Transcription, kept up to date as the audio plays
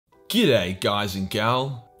G'day guys and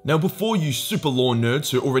gal. Now before you super lore nerds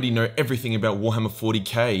who already know everything about Warhammer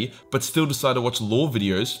 40k but still decide to watch lore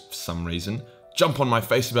videos, for some reason, jump on my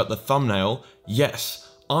face about the thumbnail,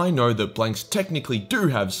 yes, I know that blanks technically do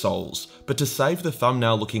have souls, but to save the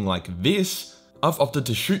thumbnail looking like this, I've opted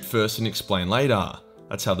to shoot first and explain later.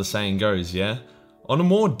 That's how the saying goes, yeah? On a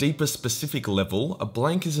more deeper specific level, a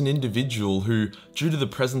blank is an individual who, due to the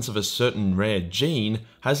presence of a certain rare gene,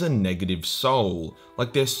 has a negative soul.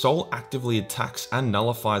 Like their soul actively attacks and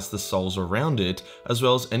nullifies the souls around it, as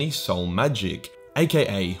well as any soul magic,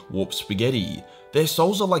 aka warp spaghetti. Their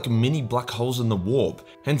souls are like mini black holes in the warp,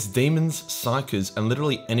 hence demons, psykers, and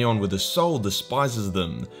literally anyone with a soul despises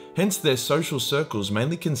them. Hence their social circles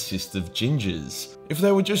mainly consist of gingers. If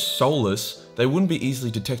they were just soulless, they wouldn't be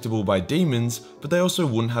easily detectable by demons, but they also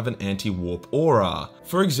wouldn't have an anti-warp aura.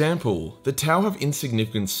 For example, the Tau have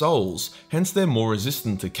insignificant souls, hence they're more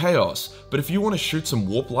resistant to chaos, but if you want to shoot some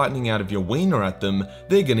warp lightning out of your wiener at them,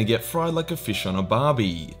 they're gonna get fried like a fish on a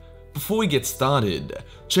barbie. Before we get started,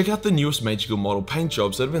 check out the newest Majorkill model paint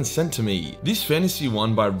jobs that have been sent to me. This fantasy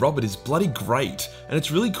one by Robert is bloody great, and it's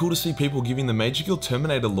really cool to see people giving the Majorkill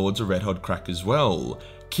Terminator Lords a red hot crack as well.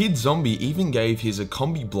 Kid Zombie even gave his a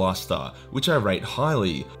combi blaster, which I rate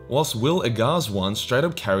highly, whilst Will Agar's one straight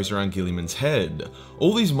up carries around Gilliman's head.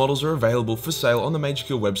 All these models are available for sale on the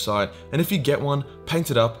Majorkill website, and if you get one, paint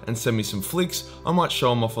it up and send me some flicks, I might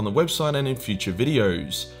show them off on the website and in future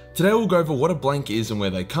videos. Today we'll go over what a blank is and where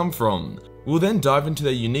they come from. We'll then dive into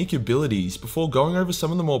their unique abilities before going over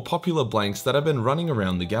some of the more popular blanks that have been running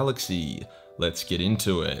around the galaxy. Let's get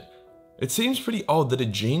into it. It seems pretty odd that a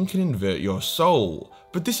gene can invert your soul,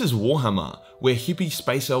 but this is Warhammer, where hippie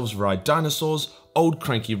space elves ride dinosaurs, old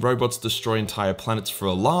cranky robots destroy entire planets for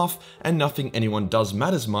a laugh, and nothing anyone does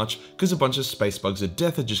matters much because a bunch of space bugs of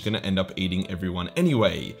death are just going to end up eating everyone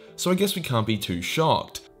anyway, so I guess we can't be too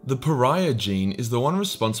shocked. The Pariah gene is the one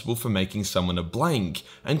responsible for making someone a blank,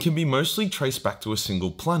 and can be mostly traced back to a single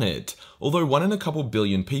planet, although 1 in a couple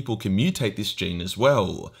billion people can mutate this gene as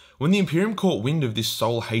well. When the Imperium caught wind of this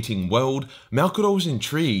soul-hating world, Majorkill was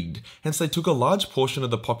intrigued, hence they took a large portion of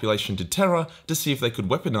the population to Terra to see if they could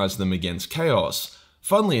weaponize them against chaos.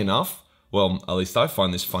 Funnily enough, well, at least I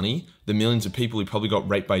find this funny, the millions of people who probably got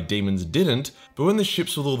raped by demons didn't, but when the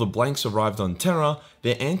ships with all the blanks arrived on Terra,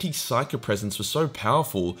 their anti-psyker presence was so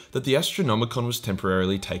powerful that the Astronomicon was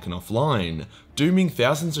temporarily taken offline, dooming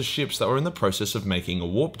thousands of ships that were in the process of making a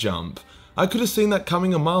warp jump. I could have seen that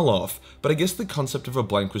coming a mile off, but I guess the concept of a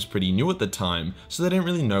blank was pretty new at the time, so they didn't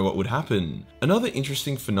really know what would happen. Another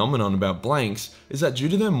interesting phenomenon about blanks is that due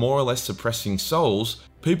to their more or less suppressing souls,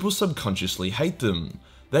 people subconsciously hate them.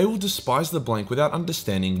 They will despise the blank without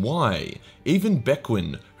understanding why. Even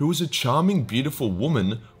Beckwin, who was a charming, beautiful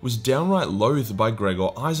woman, was downright loathed by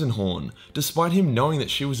Gregor Eisenhorn, despite him knowing that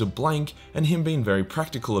she was a blank and him being very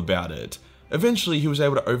practical about it. Eventually, he was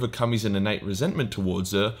able to overcome his innate resentment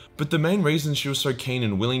towards her, but the main reason she was so keen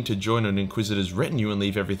and willing to join an Inquisitor's retinue and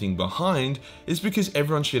leave everything behind is because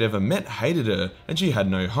everyone she had ever met hated her and she had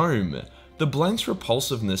no home. The blank's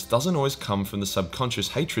repulsiveness doesn't always come from the subconscious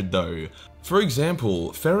hatred though. For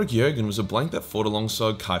example, Ferric Jurgen was a blank that fought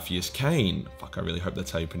alongside Caiaphas Cain. Fuck, I really hope that's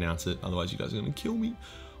how you pronounce it, otherwise you guys are gonna kill me.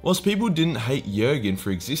 Whilst people didn't hate Jurgen for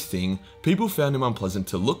existing, people found him unpleasant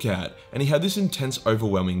to look at, and he had this intense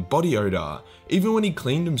overwhelming body odor. Even when he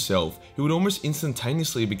cleaned himself, he would almost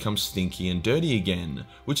instantaneously become stinky and dirty again,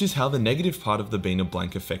 which is how the negative part of the being a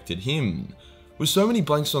blank affected him. With so many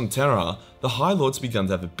blanks on Terra, the High Lords began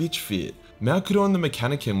to have a bitch fit. Majorkill and the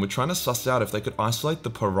Mechanicum were trying to suss out if they could isolate the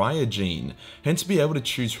Pariah gene, hence be able to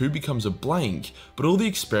choose who becomes a blank, but all the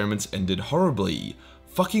experiments ended horribly.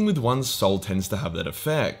 Fucking with one's soul tends to have that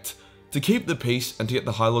effect. To keep the peace and to get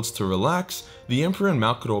the High Lords to relax, the Emperor and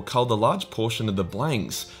Malkador culled a large portion of the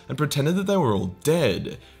blanks and pretended that they were all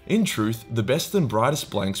dead. In truth, the best and brightest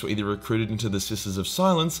blanks were either recruited into the Sisters of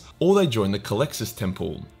Silence or they joined the Calexis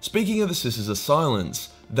Temple. Speaking of the Sisters of Silence,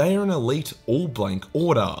 they are an elite all-blank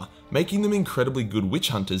order, making them incredibly good witch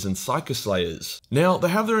hunters and psycho slayers. Now, they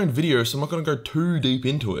have their own video, so I'm not going to go too deep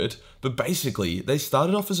into it, but basically, they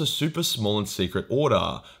started off as a super small and secret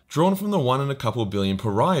order, drawn from the 1 in a couple billion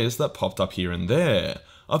pariahs that popped up here and there.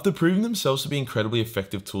 After proving themselves to be incredibly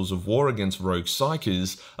effective tools of war against rogue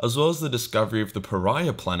psykers, as well as the discovery of the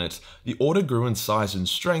Pariah planet, the order grew in size and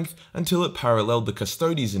strength until it paralleled the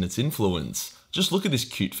Custodes in its influence. Just look at this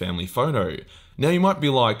cute family photo. Now you might be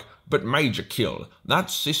like, but Majorkill, that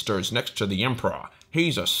sister is next to the Emperor.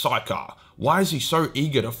 He's a psyker. Why is he so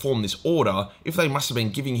eager to form this order if they must have been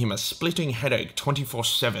giving him a splitting headache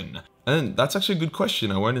 24/7? And that's actually a good question,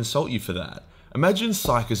 I won't insult you for that. Imagine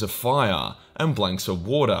psykers are fire and blanks are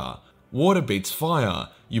water. Water beats fire.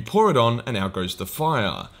 You pour it on and out goes the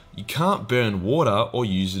fire. You can't burn water or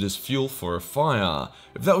use it as fuel for a fire.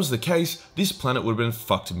 If that was the case, this planet would have been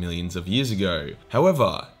fucked millions of years ago.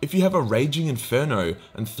 However, if you have a raging inferno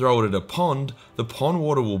and throw it at a pond, the pond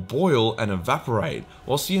water will boil and evaporate,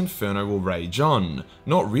 whilst the inferno will rage on,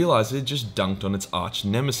 not realize it just dunked on its arch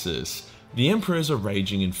nemesis. The Emperor is a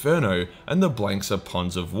raging inferno, and the blanks are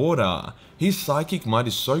ponds of water. His psychic might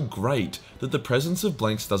is so great that the presence of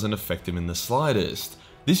blanks doesn't affect him in the slightest.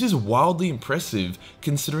 This is wildly impressive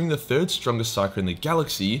considering the third strongest psyker in the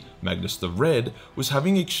galaxy, Magnus the Red, was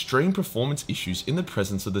having extreme performance issues in the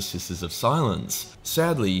presence of the Sisters of Silence.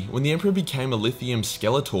 Sadly, when the Emperor became a lithium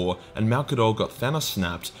Skeletor and Malkador got Thanos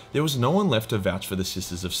snapped, there was no one left to vouch for the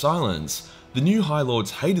Sisters of Silence. The new High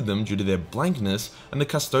Lords hated them due to their blankness, and the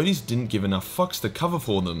Custodes didn't give enough fucks to cover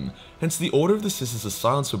for them, hence the Order of the Sisters of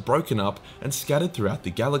Silence were broken up and scattered throughout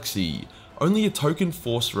the galaxy. Only a token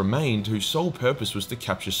force remained whose sole purpose was to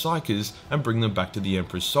capture Psykers and bring them back to the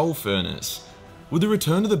Emperor's Soul Furnace. With the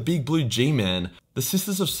return of the Big Blue G-Man, the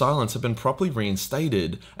Sisters of Silence have been properly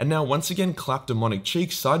reinstated, and now once again clap demonic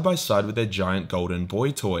cheeks side by side with their giant golden boy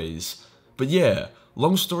toys. But yeah,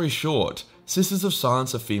 long story short, Sisters of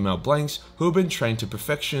Silence are female blanks who have been trained to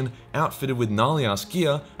perfection, outfitted with gnarly ass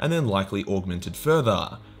gear, and then likely augmented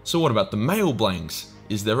further. So what about the male blanks?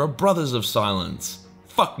 Is there a Brothers of Silence?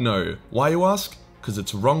 Fuck no. Why, you ask? Cause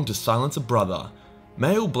it's wrong to silence a brother.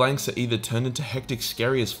 Male blanks are either turned into hectic,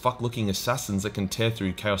 scary as fuck looking assassins that can tear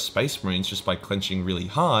through Chaos Space Marines just by clenching really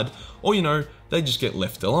hard, or you know, they just get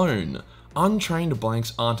left alone. Untrained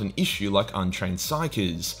blanks aren't an issue like untrained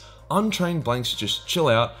psykers. Untrained blanks just chill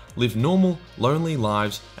out, live normal, lonely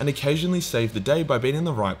lives, and occasionally save the day by being in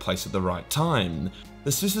the right place at the right time.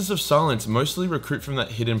 The Sisters of Silence mostly recruit from that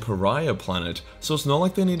hidden Pariah planet, so it's not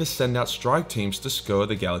like they need to send out strike teams to scour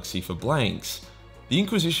the galaxy for blanks. The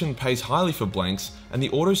Inquisition pays highly for blanks, and the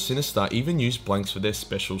Ordo Sinister even use blanks for their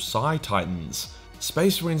special Psi Titans.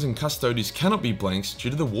 Space Marines and Custodes cannot be blanks due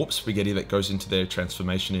to the warp spaghetti that goes into their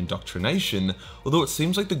transformation indoctrination, although it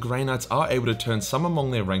seems like the Grey Knights are able to turn some among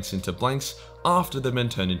their ranks into blanks after they've been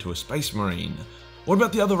turned into a Space Marine. What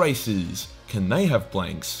about the other races? Can they have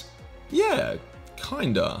blanks? Yeah,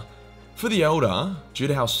 kinda. For the Elder, due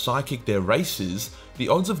to how psychic their race is, the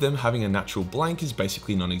odds of them having a natural blank is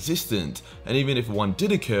basically non-existent, and even if one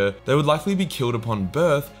did occur, they would likely be killed upon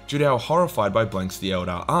birth due to how horrified by blanks the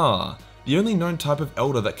Elder are. The only known type of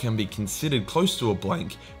Elder that can be considered close to a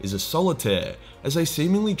blank is a Solitaire, as they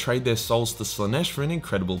seemingly trade their souls to Slaanesh for an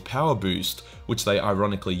incredible power boost, which they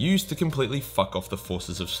ironically use to completely fuck off the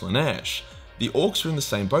forces of Slaanesh. The Orcs are in the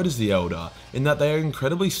same boat as the Elder, in that they are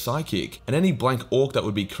incredibly psychic, and any blank Orc that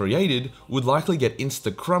would be created would likely get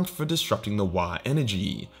insta-crumped for disrupting the Wa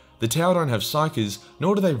energy. The Tau don't have psykers,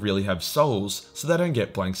 nor do they really have souls, so they don't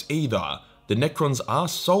get blanks either. The Necrons are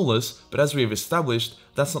soulless, but as we have established,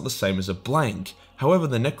 that's not the same as a blank. However,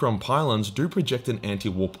 the Necron pylons do project an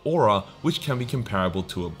anti-warp aura, which can be comparable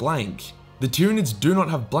to a blank. The Tyranids do not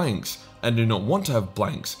have blanks, and do not want to have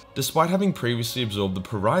blanks, despite having previously absorbed the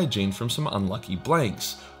Pariah gene from some unlucky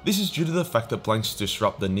blanks. This is due to the fact that blanks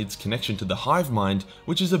disrupt the Nid's connection to the hive mind,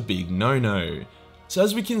 which is a big no-no. So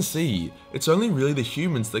as we can see, it's only really the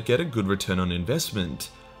humans that get a good return on investment.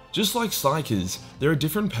 Just like psykers, there are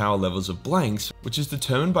different power levels of blanks, which is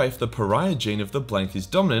determined by if the Pariah gene of the blank is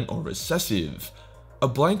dominant or recessive. A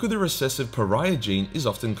blank with a recessive Pariah gene is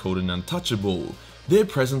often called an Untouchable. Their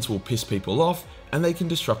presence will piss people off, and they can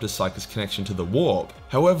disrupt a psyker's connection to the warp.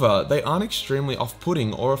 However, they aren't extremely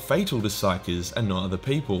off-putting or fatal to psykers and not other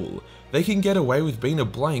people. They can get away with being a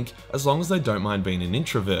blank as long as they don't mind being an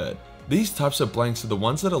introvert. These types of blanks are the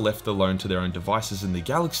ones that are left alone to their own devices in the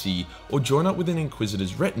galaxy, or join up with an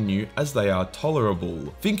Inquisitor's retinue as they are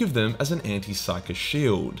tolerable. Think of them as an anti-psyker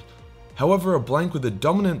shield. However, a blank with a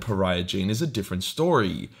dominant Pariah gene is a different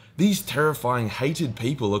story. These terrifying, hated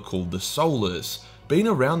people are called the Soulless. Being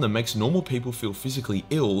around them makes normal people feel physically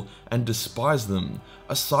ill and despise them.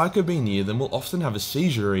 A psycho being near them will often have a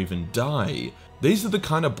seizure or even die. These are the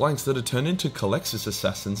kind of blanks that are turned into Calexis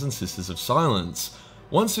assassins and Sisters of Silence.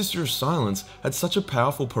 One Sister of Silence had such a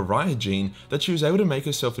powerful Pariah gene that she was able to make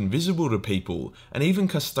herself invisible to people, and even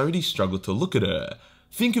Custodes struggled to look at her.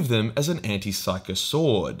 Think of them as an anti-psyker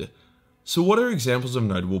sword. So what are examples of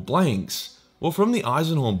notable blanks? Well, from the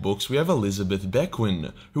Eisenhorn books, we have Elizabeth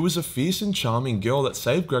Bequin, who was a fierce and charming girl that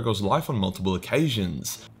saved Gregor's life on multiple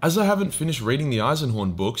occasions. As I haven't finished reading the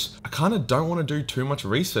Eisenhorn books, I kinda don't want to do too much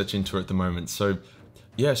research into it at the moment, so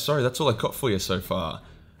yeah, sorry, that's all I got for you so far.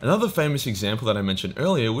 Another famous example that I mentioned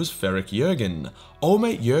earlier was Ferric Jurgen. Old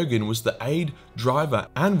mate Jurgen was the aide, driver,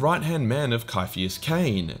 and right-hand man of Caiaphas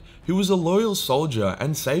Cain, who was a loyal soldier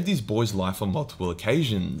and saved his boy's life on multiple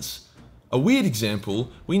occasions. A weird example,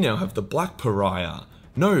 we now have the Black Pariah.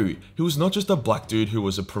 No, he was not just a black dude who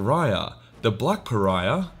was a pariah. The Black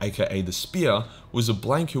Pariah, aka the Spear, was a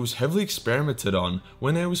blank who was heavily experimented on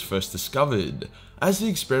when he was first discovered. As the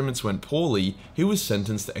experiments went poorly, he was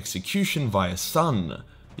sentenced to execution via sun.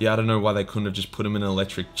 Yeah, I don't know why they couldn't have just put him in an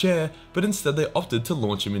electric chair, but instead they opted to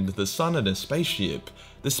launch him into the sun in a spaceship.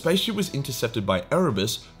 The spaceship was intercepted by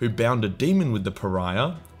Erebus, who bound a demon with the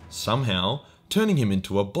Pariah, somehow, turning him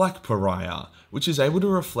into a Black Pariah, which is able to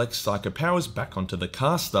reflect psychic powers back onto the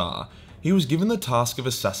caster. He was given the task of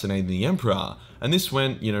assassinating the Emperor, and this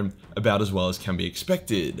went, about as well as can be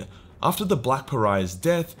expected. After the Black Pariah's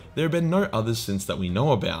death, there have been no others since that we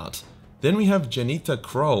know about. Then we have Janita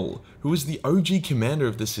Kroll, who is the OG commander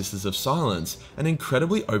of the Sisters of Silence, an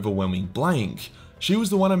incredibly overwhelming blank. She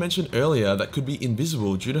was the one I mentioned earlier that could be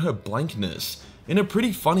invisible due to her blankness. In a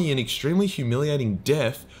pretty funny and extremely humiliating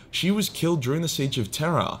death, she was killed during the Siege of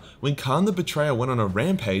Terror, when Khan the Betrayer went on a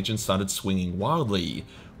rampage and started swinging wildly.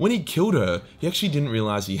 When he killed her, he actually didn't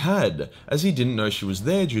realize he had, as he didn't know she was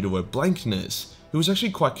there due to her blankness. He was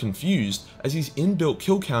actually quite confused, as his inbuilt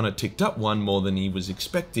kill counter ticked up one more than he was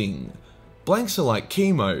expecting. Blanks are like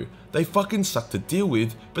chemo, they fucking suck to deal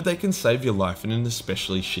with, but they can save your life in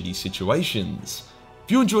especially shitty situations.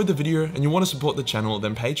 If you enjoyed the video and you want to support the channel,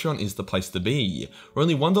 then Patreon is the place to be, where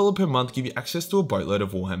only $1 per month give you access to a boatload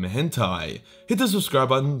of Warhammer hentai. Hit the subscribe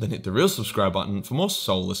button, then hit the real subscribe button for more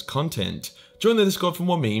Soulless content. Join the Discord for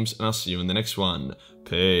more memes, and I'll see you in the next one.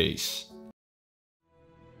 Peace.